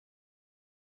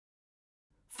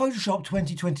Photoshop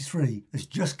 2023 has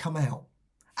just come out.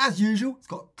 As usual, it's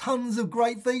got tons of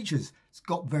great features. It's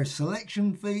got various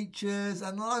selection features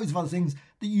and loads of other things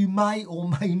that you may or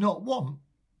may not want.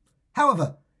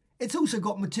 However, it's also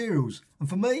got materials, and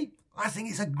for me, I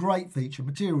think it's a great feature.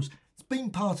 Materials, it's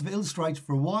been part of Illustrator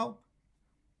for a while,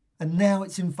 and now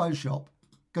it's in Photoshop.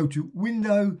 Go to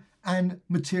Window and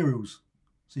Materials,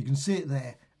 so you can see it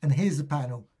there. And here's the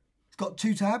panel. It's got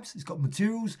two tabs. It's got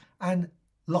Materials and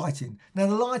Lighting. Now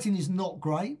the lighting is not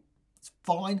great. It's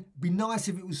fine. It'd be nice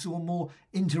if it was sort of more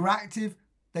interactive.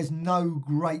 There's no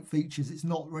great features. It's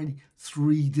not really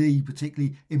 3D,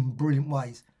 particularly in brilliant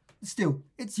ways. Still,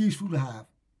 it's useful to have.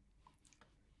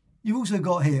 You've also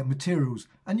got here materials,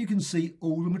 and you can see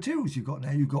all the materials you've got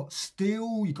now. You've got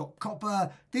steel, you've got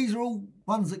copper. These are all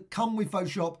ones that come with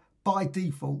Photoshop by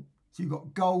default. So you've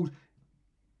got gold.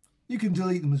 You can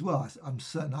delete them as well. I'm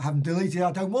certain I haven't deleted.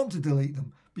 I don't want to delete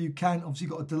them, but you can. Obviously,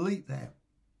 you've got to delete there.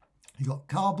 You've got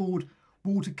cardboard,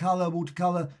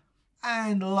 watercolour,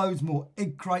 and loads more.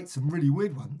 Egg crates, some really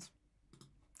weird ones.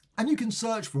 And you can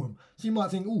search for them. So you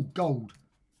might think, oh, gold.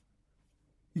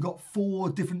 You've got 4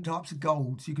 different types of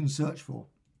golds you can search for.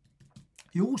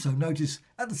 You also notice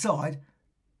at the side,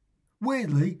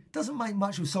 weirdly, doesn't make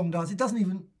much of a song dance. It doesn't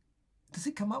even, does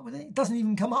it come up with it? It doesn't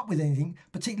even come up with anything,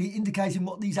 particularly indicating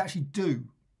what these actually do.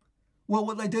 Well,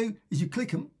 what they do is you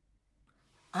click them,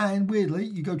 and weirdly,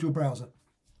 you go to a browser,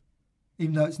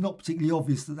 even though it's not particularly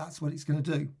obvious that that's what it's going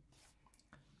to do.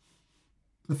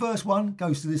 The first one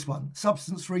goes to this one,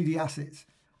 Substance 3D Assets.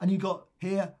 And you've got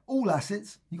here all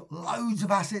assets. You've got loads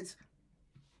of assets,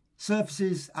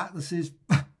 surfaces, atlases,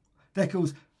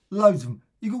 decals, loads of them.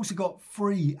 You've also got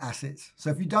free assets. So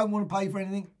if you don't want to pay for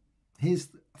anything, here's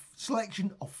a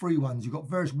selection of free ones. You've got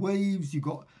various waves. You've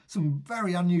got some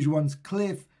very unusual ones,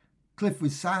 cliff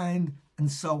with sand,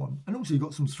 and so on. And also you've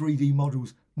got some 3D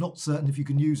models. Not certain if you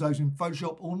can use those in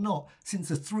Photoshop or not, since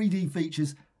the 3D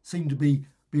features seem to be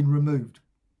being removed.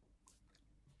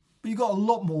 But you've got a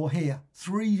lot more here,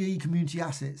 3D community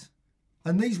assets.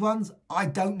 And these ones, I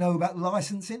don't know about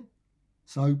licensing,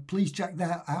 so please check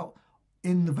that out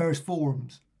in the various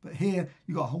forums. But here,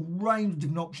 you've got a whole range of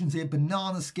different options here,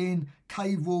 banana skin,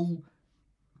 cave wool.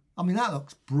 I mean, that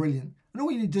looks brilliant. And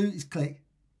all you need to do is click,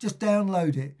 just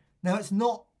download it. Now, it's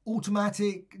not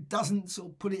automatic, it doesn't sort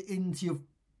of put it into your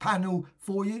panel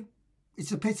for you.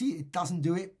 It's a pity, it doesn't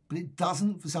do it, but it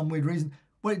doesn't for some weird reason.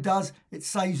 What it does, it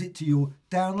saves it to your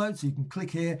download, so you can click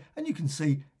here and you can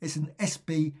see it's an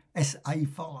SBSA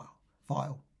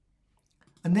file.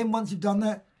 And then once you've done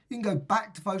that, you can go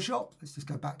back to Photoshop. Let's just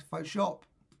go back to Photoshop.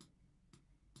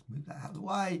 Move that out of the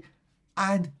way.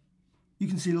 And you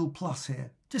can see a little plus here.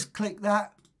 Just click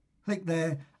that, click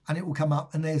there, and it will come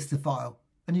up, and there's the file.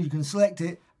 And you can select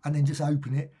it and then just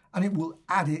open it, and it will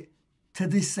add it to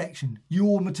this section,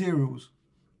 your materials.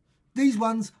 These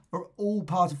ones are all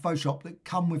part of Photoshop that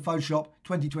come with Photoshop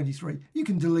 2023. You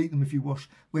can delete them if you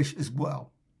wish as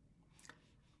well.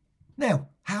 Now,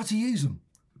 how to use them?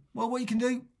 Well, what you can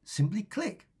do, simply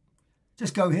click.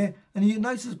 Just go here and you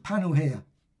notice a panel here.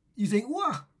 You think,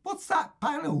 wow, what's that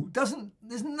panel?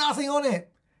 There's nothing on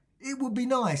it. It would be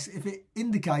nice if it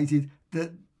indicated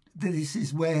that this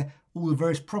is where all the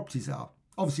various properties are.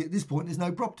 Obviously, at this point, there's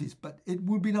no properties, but it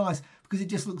would be nice because it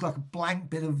just looks like a blank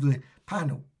bit of the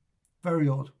panel. Very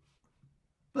odd.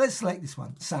 But let's select this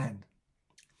one, sand.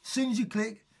 As soon as you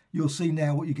click, you'll see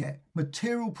now what you get.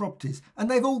 Material properties. And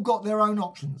they've all got their own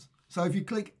options. So if you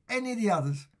click any of the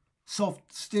others,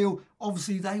 soft, steel,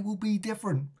 obviously they will be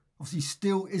different. Obviously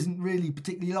steel isn't really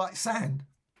particularly like sand.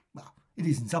 Well, it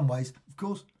is in some ways, of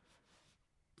course.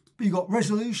 But you've got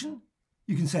resolution.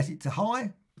 You can set it to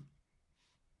high.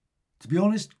 To be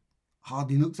honest,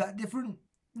 hardly looks that different.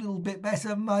 A little bit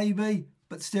better, maybe.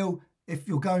 But still, if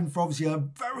you're going for obviously a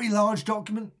very large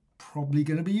document, probably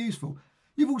going to be useful.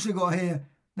 You've also got here,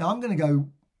 now I'm going to go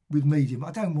with medium.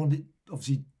 I don't want it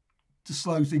obviously to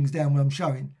slow things down when I'm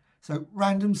showing. So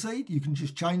random seed, you can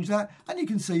just change that. And you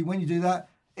can see when you do that,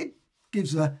 it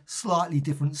gives a slightly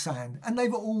different sand. And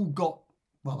they've all got,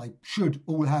 well, they should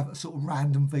all have a sort of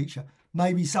random feature.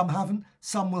 Maybe some haven't,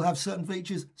 some will have certain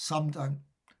features, some don't.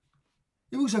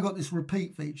 You've also got this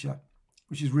repeat feature,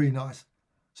 which is really nice.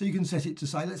 So you can set it to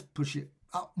say, let's push it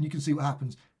up and you can see what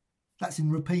happens. That's in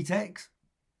repeat X.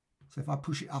 So if I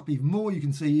push it up even more, you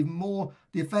can see even more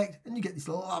the effect and you get this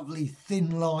lovely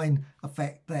thin line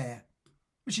effect there,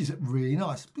 which is really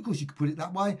nice because you can put it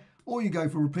that way or you go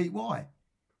for repeat Y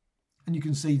and you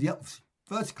can see the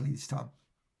vertically this time.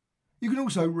 You can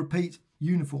also repeat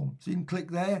uniform. So you can click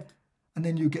there and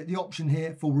then you get the option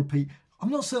here for repeat. I'm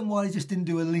not certain why they just didn't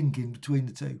do a link in between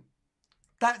the two.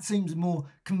 That seems a more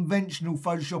conventional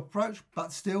Photoshop approach,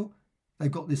 but still, they've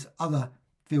got this other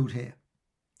field here.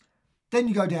 Then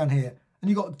you go down here and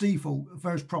you've got default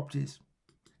various properties.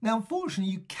 Now,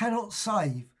 unfortunately, you cannot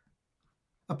save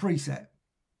a preset.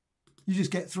 You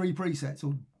just get 3 presets,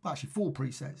 or actually 4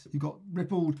 presets. You've got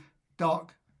rippled,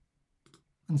 dark,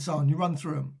 and so on. You run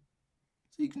through them.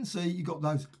 So you can see you've got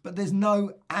those, but there's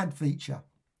no add feature.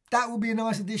 That would be a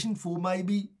nice addition for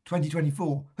maybe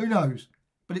 2024. Who knows?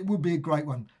 But it would be a great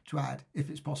one to add if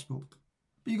it's possible.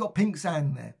 But you've got pink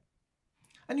sand there.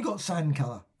 And you've got sand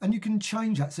colour. And you can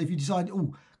change that. So if you decide,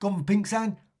 oh, gone for pink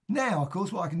sand, now, of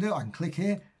course, what I can do, I can click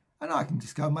here and I can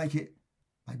just go and make it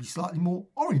maybe slightly more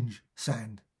orange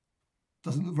sand.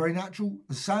 Doesn't look very natural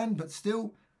as sand, but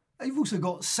still. You've also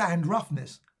got sand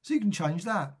roughness. So you can change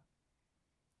that.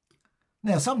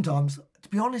 Now, sometimes, to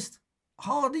be honest,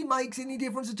 hardly makes any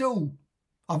difference at all.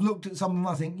 I've looked at some of them,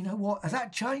 I think, you know what, has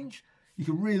that changed? You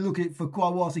can really look at it for quite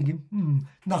a while thinking,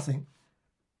 nothing.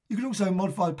 You can also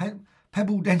modify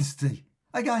pebble density.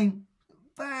 Again,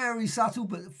 very subtle,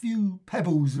 but a few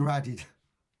pebbles are added.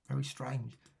 Very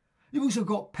strange. You've also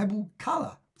got pebble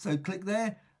colour. So click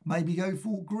there, maybe go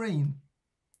for green.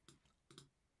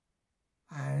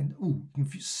 And, you can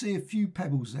see a few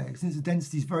pebbles there. Since the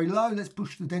density is very low, let's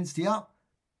push the density up.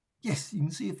 Yes, you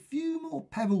can see a few more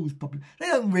pebbles popping. They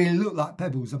don't really look like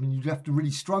pebbles. I mean, you'd have to really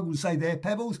struggle to say they're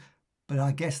pebbles, but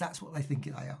I guess that's what they think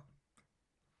they are.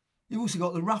 You've also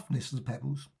got the roughness of the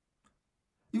pebbles.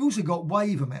 You've also got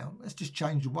wave amount. Let's just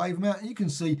change the wave amount. And you can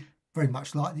see very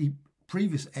much like the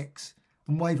previous X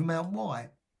and wave amount Y.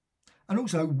 And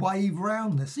also wave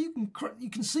roundness. So you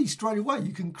can see straight away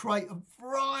you can create a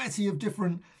variety of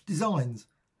different designs.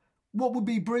 What would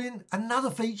be brilliant? Another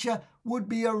feature would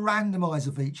be a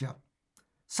randomizer feature.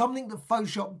 Something that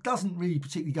Photoshop doesn't really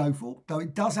particularly go for, though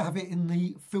it does have it in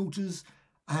the filters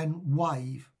and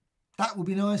wave. That would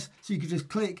be nice. So you could just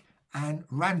click and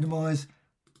randomize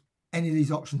any of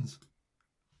these options.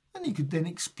 And you could then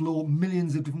explore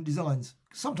millions of different designs.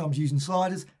 Sometimes using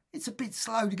sliders, it's a bit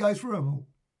slow to go through them all.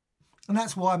 And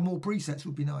that's why more presets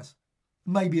would be nice.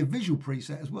 Maybe a visual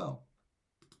preset as well.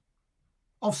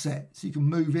 Offset, so you can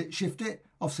move it, shift it,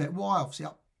 offset Y,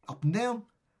 offset up and down.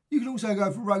 You can also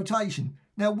go for rotation.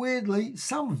 Now, weirdly,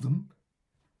 some of them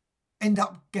end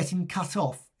up getting cut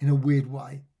off in a weird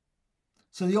way.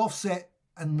 So the offset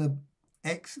and the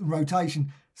X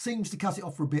rotation seems to cut it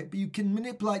off for a bit, but you can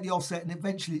manipulate the offset and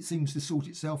eventually it seems to sort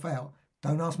itself out.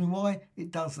 Don't ask me why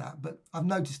it does that, but I've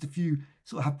noticed a few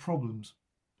sort of have problems.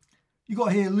 You've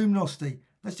got here luminosity.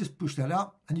 Let's just push that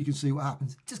up and you can see what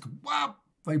happens. Just go, wow,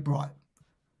 very bright.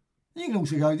 You can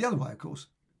also go the other way, of course.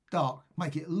 Dark.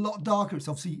 Make it a lot darker. It's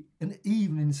obviously an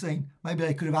evening scene. Maybe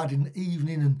they could have added an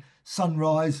evening and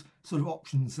sunrise sort of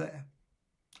options there.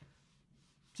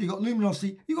 So you've got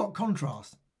luminosity, you've got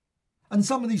contrast. And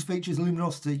some of these features,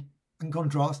 luminosity and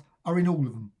contrast, are in all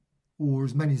of them. Or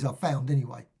as many as I've found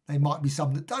anyway. There might be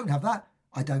some that don't have that.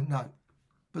 I don't know.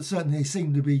 But certainly they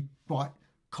seem to be quite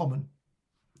common.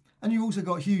 And you've also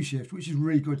got hue shift, which is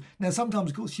really good. Now, sometimes,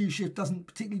 of course, hue shift doesn't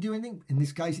particularly do anything. In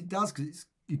this case, it does, because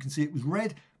you can see it was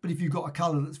red. But if you've got a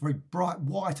colour that's very bright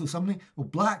white or something, or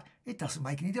black, it doesn't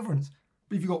make any difference.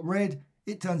 But if you've got red,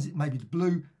 it turns it maybe to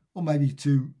blue, or maybe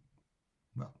to,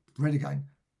 well, red again.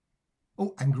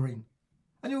 Oh, and green.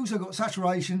 And you've also got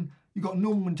saturation, you've got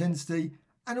normal intensity,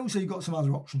 and also you've got some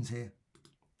other options here.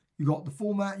 You've got the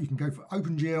format, you can go for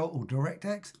OpenGL or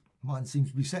DirectX. Mine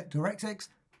seems to be set DirectX,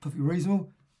 perfectly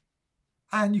reasonable.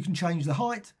 And you can change the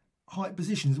height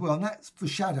position as well. And that's for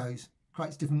shadows.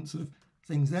 Creates different sort of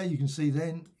things there. You can see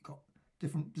then you've got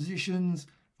different positions.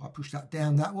 If I push that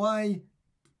down that way,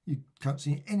 you can't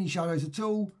see any shadows at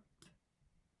all.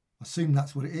 I assume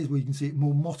that's what it is, where you can see it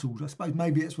more mottled. I suppose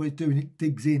maybe that's what it's doing. It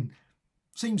digs in.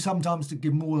 Seems sometimes to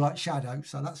give more like shadow.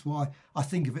 So that's why I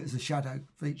think of it as a shadow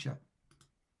feature.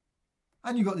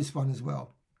 And you've got this one as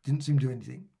well. Didn't seem to do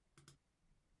anything.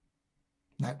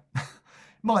 No.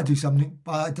 Might do something,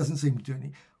 but it doesn't seem to do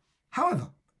anything. However,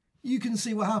 you can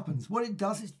see what happens. What it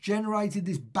does is generated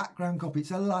this background copy. It's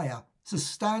a layer. It's a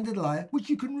standard layer, which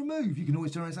you can remove. You can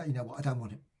always turn around and say, you know what, I don't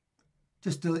want it.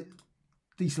 Just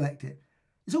deselect it.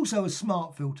 It's also a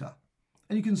smart filter.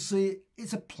 And you can see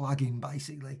it's a plugin,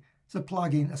 basically. It's a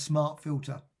plugin, a smart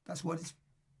filter. That's what it's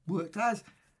worked as.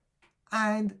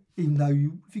 And even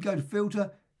though if you go to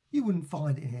filter, you wouldn't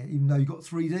find it here. Even though you've got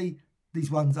 3D,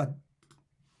 these ones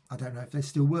I don't know if they're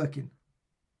still working.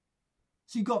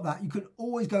 So you've got that. You can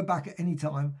always go back at any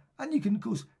time. And you can, of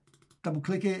course, double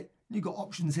click it. You've got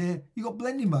options here. You've got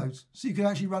blending modes. So you can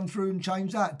actually run through and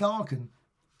change that, darken.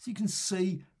 So you can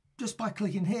see just by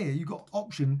clicking here, you've got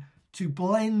option to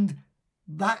blend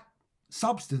that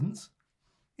substance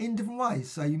in different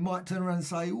ways. So you might turn around and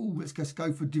say, oh, let's just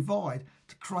go for divide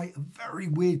to create a very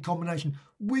weird combination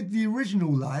with the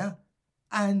original layer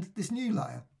and this new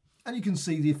layer. And you can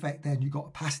see the effect there, and you've got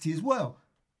opacity as well.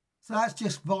 So that's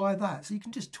just via that. So you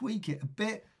can just tweak it a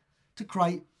bit to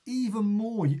create even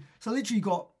more. So literally you've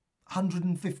got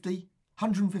 150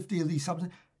 of these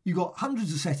subsettings. You've got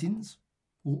hundreds of settings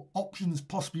or options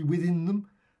possibly within them.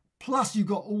 Plus you've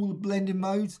got all the blending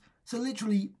modes. So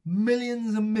literally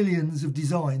millions and millions of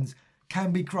designs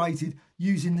can be created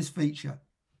using this feature.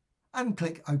 And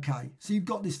click OK. So you've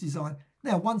got this design.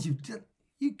 Now once you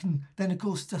can then of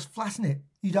course just flatten it.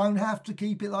 You don't have to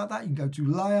keep it like that. You can go to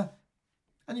layer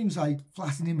and you can say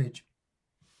flatten image.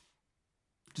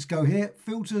 Just go here,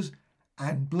 filters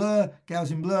and blur,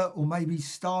 Gaussian blur, or maybe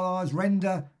stylize,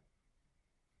 render.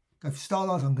 Go for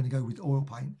stylize, I'm going to go with oil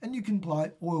paint. And you can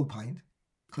apply oil paint,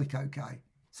 click OK.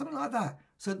 Something like that.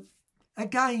 So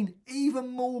again, even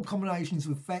more combinations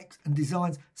of effects and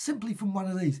designs simply from one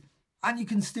of these. And you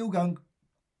can still go and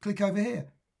click over here.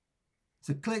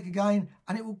 So click again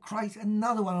and it will create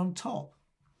another one on top.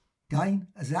 Again,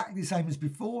 exactly the same as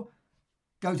before.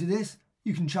 Go to this.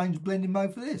 You can change the blending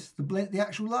mode for this, the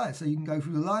actual layer. So you can go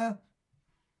through the layer,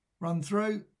 run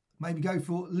through, maybe go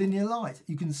for linear light.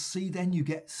 You can see then you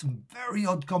get some very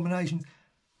odd combinations.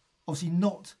 Obviously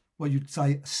not what you'd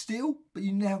say steel, but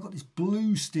you now got this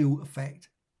blue steel effect.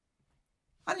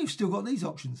 And you've still got these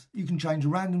options. You can change a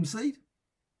random seed.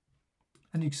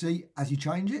 And you can see as you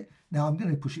change it. Now I'm going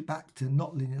to push it back to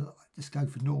not linear light. Just go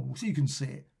for normal so you can see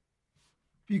it.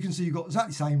 You can see you've got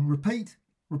exactly the same repeat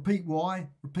Y,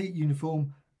 repeat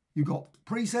uniform. You've got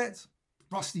presets,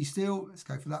 rusty steel. Let's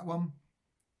go for that one.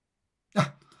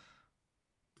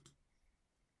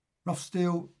 Rough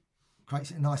steel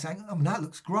creates it a nice angle. I mean, that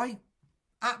looks great.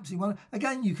 Absolutely wonderful.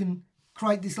 Again, you can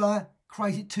create this layer,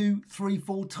 create it 2, 3,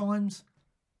 4 times.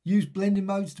 Use blending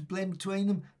modes to blend between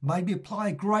them. Maybe apply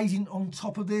a gradient on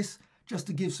top of this just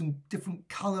to give some different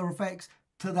color effects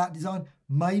to that design.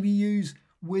 Maybe use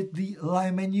with the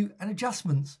layer menu and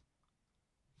adjustments.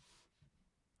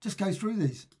 Just go through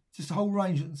these. Just a whole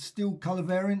range of steel color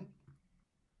variant.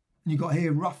 And you've got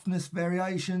here roughness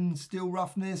variation, steel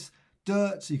roughness,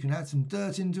 dirt, so you can add some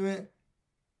dirt into it.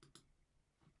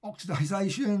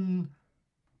 Oxidization.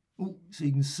 Oh, so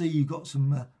you can see you've got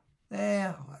some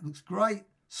there. Oh, that looks great.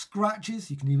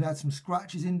 Scratches. You can even add some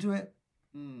scratches into it.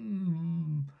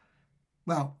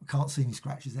 Well, I can't see any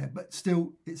scratches there, but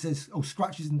still it says, oh,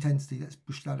 scratches intensity. Let's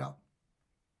push that up.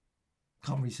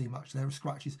 Can't really see much there of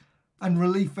scratches. And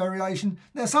relief variation.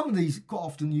 Now, some of these, quite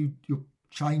often you'll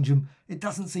change them. It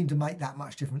doesn't seem to make that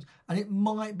much difference. And it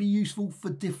might be useful for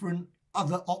different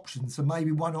other options. So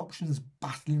maybe one option is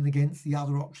battling against the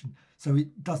other option. So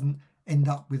it doesn't end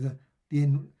up with the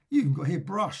end. You've even got here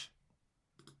brush.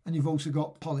 And you've also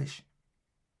got polish.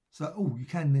 So, oh, you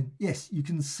can then, yes, you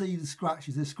can see the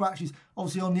scratches. There's scratches.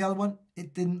 Obviously on the other one,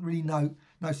 it didn't really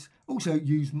notice. Also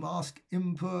use mask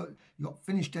input. You've got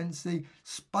finish density,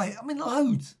 spade. I mean,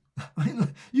 loads. I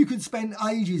mean, you could spend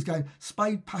ages going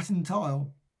spade pattern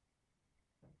tile.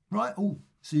 Right? Oh,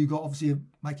 so you've got obviously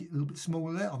make it a little bit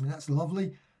smaller there. I mean, that's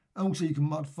lovely. Also, you can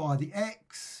modify the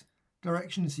X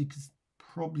direction. So you could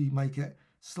probably make it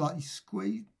slightly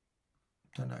squeezed.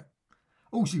 Don't know.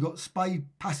 Also, you've got spade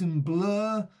pattern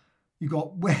blur. You've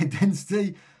got wear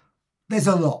density. There's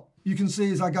a lot. You can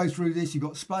see as I go through this, you've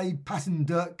got spade pattern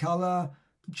dirt colour.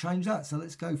 Change that. So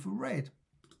let's go for red.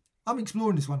 I'm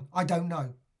exploring this one. I don't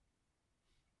know.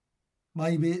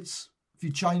 Maybe it's if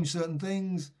you change certain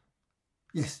things.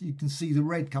 Yes, you can see the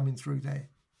red coming through there.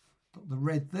 Got the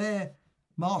red there.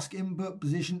 Mask input,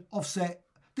 position, offset.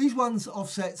 These ones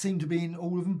offset seem to be in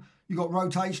all of them. You've got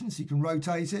rotation, so you can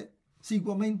rotate it. See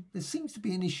what I mean? There seems to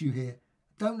be an issue here.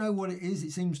 Don't know what it is.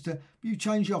 It seems to, you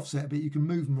change the offset a bit, you can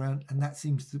move them around and that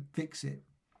seems to fix it.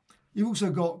 You've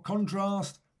also got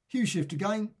contrast, hue shift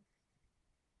again.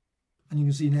 And you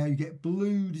can see now you get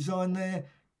blue design there,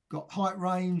 got height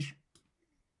range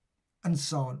and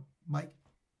so on. Make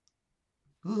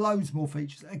loads more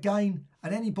features. Again,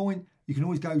 at any point, you can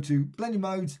always go to blending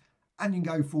modes and you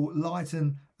can go for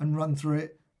lighten and run through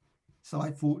it. So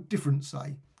for different,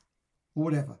 say, or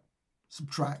whatever.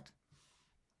 Subtract,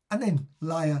 and then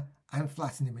layer and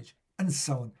flatten image, and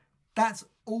so on. That's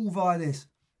all via this.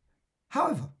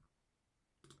 However,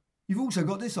 you've also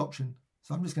got this option.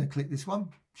 So I'm just going to click this one,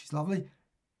 which is lovely.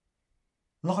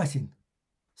 Lighting.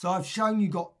 So I've shown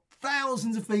you've got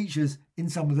thousands of features in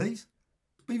some of these,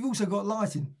 but you've also got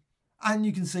lighting. And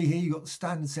you can see here you've got the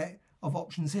standard set of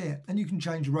options here, and you can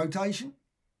change the rotation.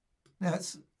 Now,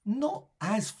 it's not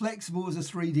as flexible as a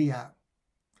 3D app.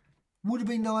 Would have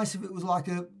been nice if it was like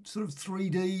a sort of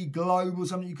 3D globe or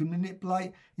something you can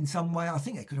manipulate in some way. I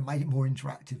think they could have made it more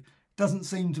interactive. Doesn't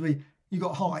seem to be. You've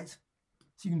got height.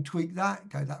 So you can tweak that,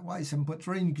 go that way,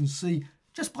 7.3, and you can see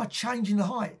just by changing the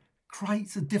height,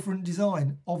 creates a different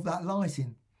design of that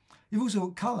lighting. You've also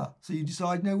got colour. So you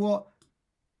decide, you know what,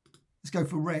 let's go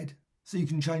for red. So you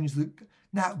can change the...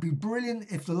 Now, it would be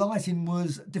brilliant if the lighting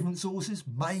was different sources,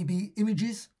 maybe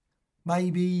images,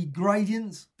 maybe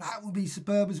gradients. That would be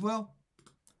superb as well.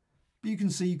 But you can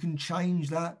see you can change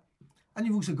that. And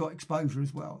you've also got exposure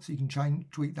as well. So you can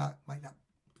tweak that, make that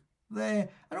there,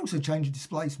 and also change the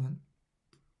displacement.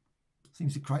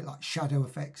 Seems to create like shadow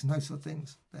effects and those sort of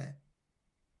things there.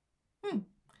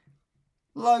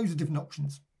 Loads of different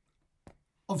options.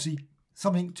 Obviously,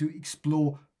 something to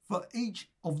explore for each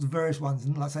of the various ones.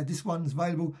 And like I say, this one's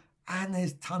available and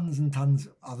there's tons and tons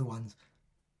of other ones.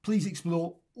 Please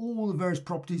explore all the various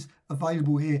properties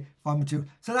available here by Materials.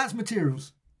 So that's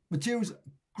Materials. Materials,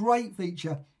 great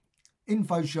feature in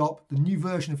Photoshop, the new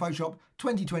version of Photoshop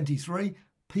 2023,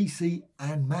 PC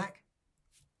and Mac.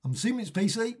 I'm assuming it's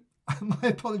PC. My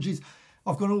apologies.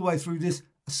 I've gone all the way through this,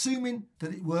 assuming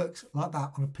that it works like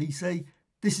that on a PC.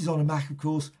 This is on a Mac, of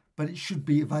course, but it should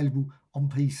be available on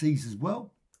PCs as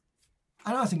well.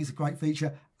 And I think it's a great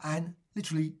feature and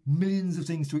literally millions of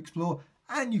things to explore.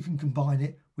 And you can combine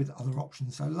it with other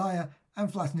options. So layer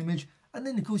and flatten image. And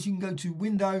then, of course, you can go to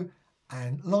Window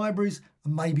and Libraries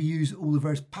and maybe use all the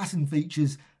various pattern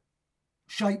features,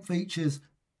 shape features,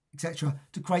 etc.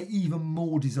 to create even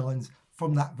more designs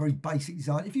from that very basic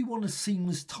design. If you want a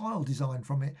seamless tile design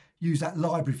from it, use that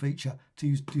library feature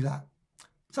to do that.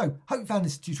 So, hope you found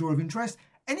this tutorial of interest.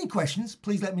 Any questions,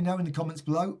 please let me know in the comments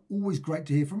below. Always great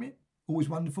to hear from you. Always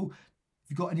wonderful.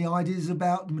 If you've got any ideas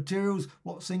about the materials,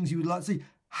 what things you would like to see,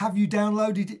 have you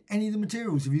downloaded any of the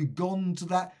materials? Have you gone to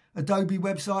that Adobe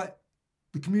website,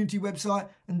 the community website,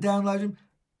 and downloaded them?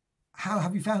 How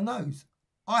have you found those?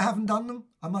 I haven't done them,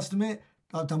 I must admit.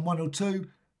 I've done one or two,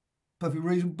 perfect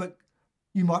reason, but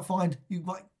you might find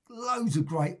loads of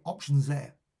great options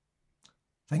there.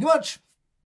 Thank you much.